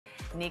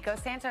Nico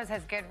Santos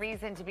has good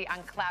reason to be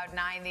on cloud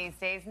nine these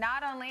days.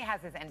 Not only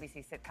has his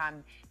NBC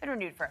sitcom been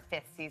renewed for a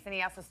fifth season,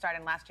 he also starred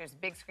in last year's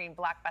big screen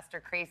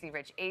blockbuster Crazy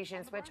Rich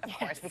Asians, which of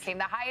course became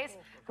the highest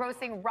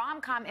grossing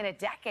rom-com in a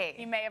decade.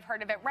 You may have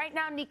heard of it. Right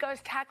now, Nico's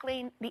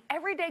tackling the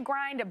everyday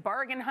grind of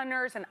bargain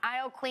hunters and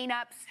aisle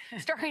cleanups,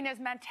 starring as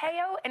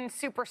Mateo in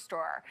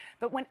Superstore.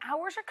 But when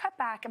hours are cut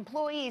back,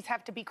 employees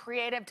have to be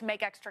creative to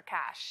make extra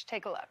cash.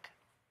 Take a look.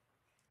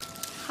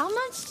 How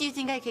much do you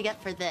think I could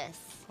get for this?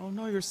 Oh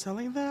no, you're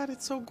selling that?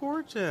 It's so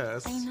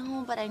gorgeous. I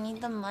know, but I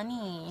need the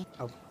money.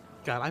 Oh,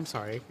 God, I'm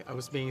sorry. I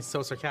was being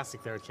so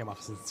sarcastic there. It came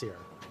off sincere.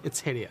 It's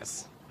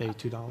hideous. Maybe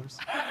 $2?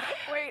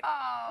 Wait,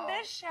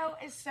 this show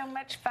is so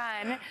much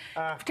fun.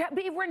 To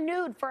be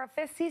renewed for a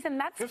fifth season,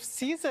 that's Fifth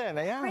season,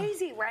 yeah.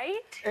 crazy, right?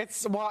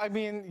 It's, well, I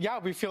mean, yeah,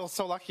 we feel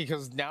so lucky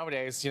because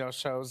nowadays,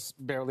 shows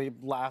barely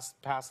last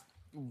past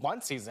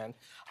one season.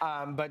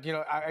 But,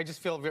 I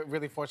just feel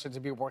really fortunate to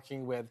be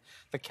working with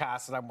the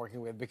cast that I'm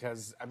working with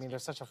because, I mean, they're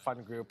such a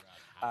fun group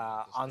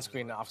on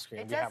screen and off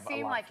screen. It does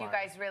seem like you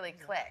guys really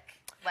click.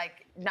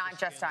 Like, not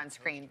just on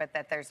screen, but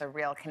that there's a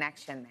real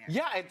connection there.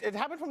 Yeah, it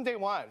happened from day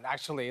one,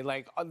 actually.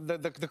 Like,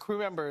 the crew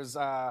members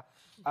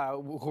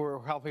who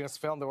were helping us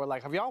film, they were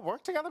like, have y'all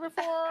worked together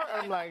before?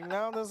 And I'm like,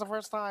 no, this is the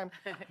first time.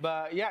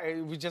 But, yeah,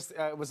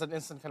 it was an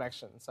instant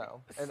connection.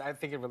 So, and I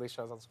think it really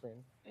shows on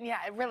screen. Yeah,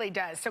 it really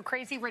does. So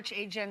Crazy Rich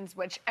Asians,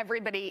 which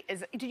everybody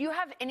is... Did you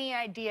have any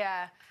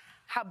idea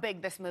how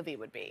big this movie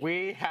would be?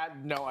 We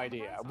had no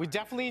idea. We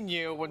definitely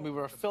knew when we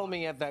were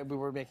filming it that we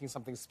were making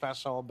something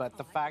special, but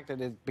the fact that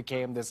it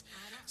became this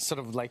sort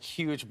of like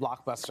huge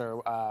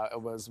blockbuster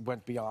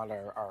went beyond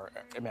our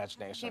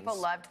imaginations. People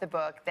loved the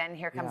book. Then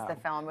Here Comes the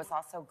Film was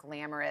also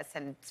glamorous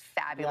and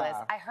fabulous.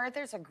 Yeah. I heard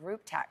there's a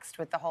group text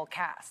with the whole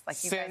cast. Like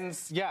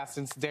since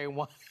day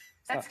one.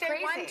 That's day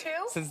one, too?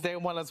 Since day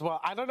one as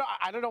well. I don't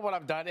know what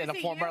I've done in a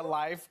former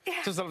life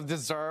to sort of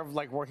deserve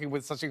like working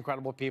with such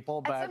incredible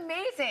people. But that's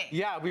amazing.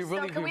 Yeah, we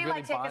really So can we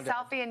like take bonded. a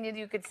selfie and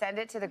you could send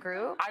it to the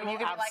group? I will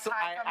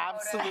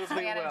absolutely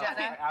will.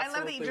 I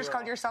love that you just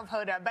called yourself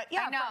Hoda, but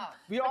yeah, I know.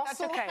 We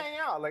also hang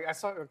out. Like I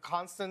saw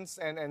Constance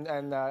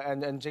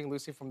and Jane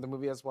Lucy from the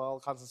movie as well.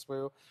 Constance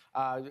Wu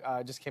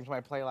just came to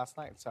my play last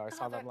night, so I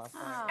saw them last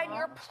night. And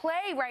your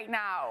play right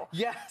now,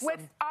 yes,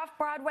 with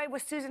off-Broadway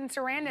with Susan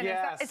Sarandon.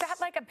 Yes. Is that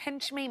like a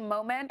pinch me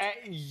moment?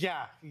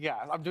 Yeah.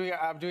 I'm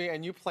doing a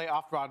new play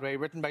off-Broadway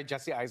written by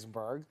Jesse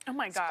Eisenberg. Oh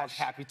my gosh. It's called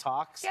Happy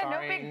Talk. Yeah,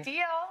 no big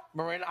deal.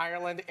 Marin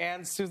Ireland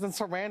and Susan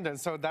Sarandon.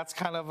 So that's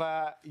kind of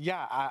I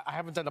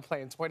haven't done a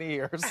play in 20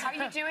 years. Are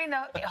you doing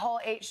the whole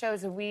 8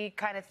 shows a week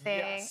kind of thing?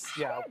 Yes,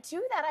 How do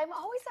you do that? I'm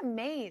always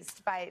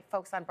amazed by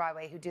folks on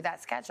Broadway who do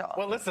that schedule.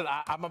 Well, listen,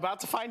 I'm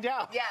about to find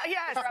out. Yeah,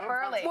 yes. We're up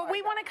early. Well,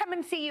 we want to come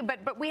and see you,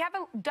 but we have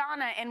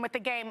Donna in with the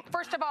game.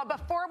 First of all,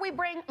 before we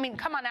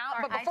come on out,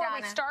 but before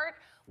we start,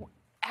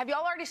 have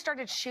y'all already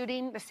started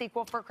shooting the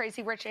sequel for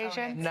Crazy Rich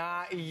Asians?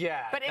 Not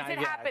yet. But is it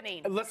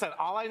happening? Listen,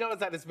 all I know is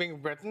that it's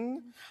being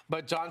written,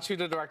 but John Chu,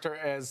 the director,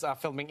 is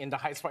filming In the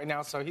Heights right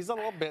now, so he's a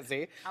little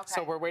busy. Okay.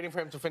 So we're waiting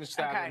for him to finish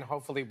that, and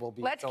hopefully we'll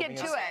be Let's get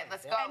to it.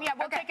 Let's go. And yeah,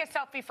 we'll take a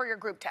selfie for your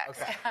group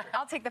text. Okay.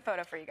 I'll take the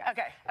photo for you guys.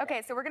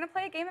 Okay, so we're going to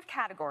play a game of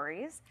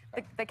categories.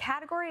 The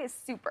category is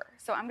super.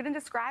 So I'm going to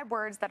describe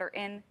words that are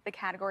in the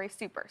category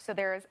super. So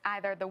there is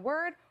either the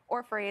word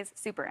or phrase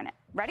super in it.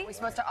 Ready? Are we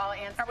supposed to all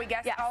answer? Are we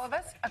guessing, all of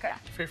us? Okay.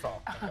 Free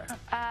fall. Okay.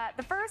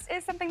 The first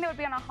is something that would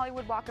be on a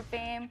Hollywood Walk of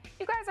Fame.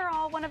 You guys are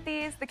all one of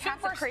these. The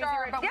cast of Crazy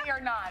Superstar, Rich. but we are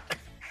not.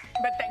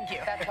 But thank you.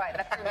 That's why.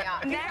 That threw me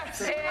off.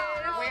 Next is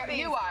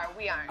You are.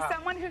 We aren't.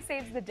 someone who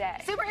saves the day.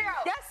 Superhero.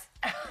 Yes.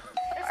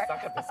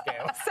 Stuck at this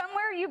game.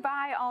 Somewhere you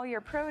buy all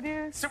your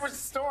produce.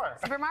 Superstore.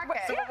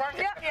 Supermarket.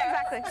 Supermarket.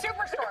 Yeah, exactly.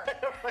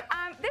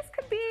 Superstore. This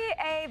could be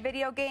a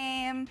video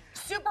game.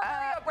 Super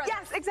Mario Brothers.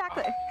 Yes,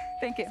 exactly.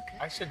 Thank you.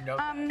 I should know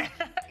that.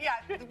 Yeah,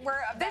 we're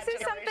of that This is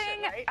generation,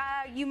 something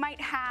right? you might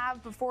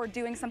have before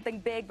doing something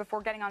big,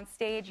 before getting on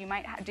stage. You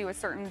might do a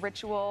certain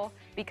ritual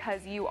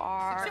because you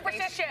are...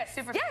 Superstitious. Yes.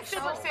 Superstitious.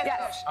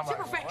 Yes.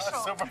 Superficial.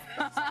 Super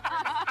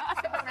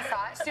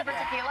massage. Super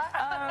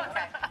tequila.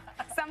 Okay.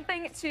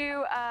 Something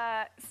to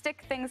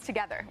stick things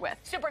together with.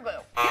 Super glue.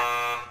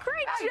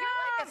 Great Oh, job. you're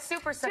like a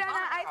superstar. Jenna,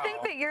 I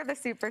think that you're the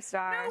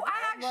superstar. No, I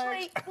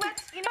actually,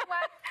 you know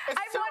what?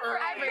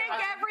 I think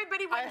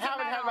everybody wins I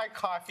haven't had my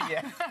coffee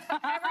yet.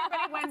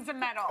 Everybody wins a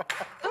medal.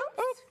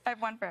 Oops. I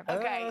have one for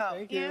everyone. Okay,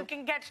 thank you you.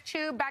 can catch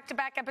 2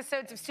 back-to-back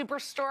episodes of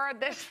Superstore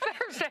this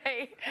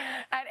Thursday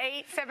at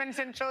 8, 7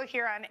 Central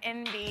here on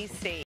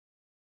NBC.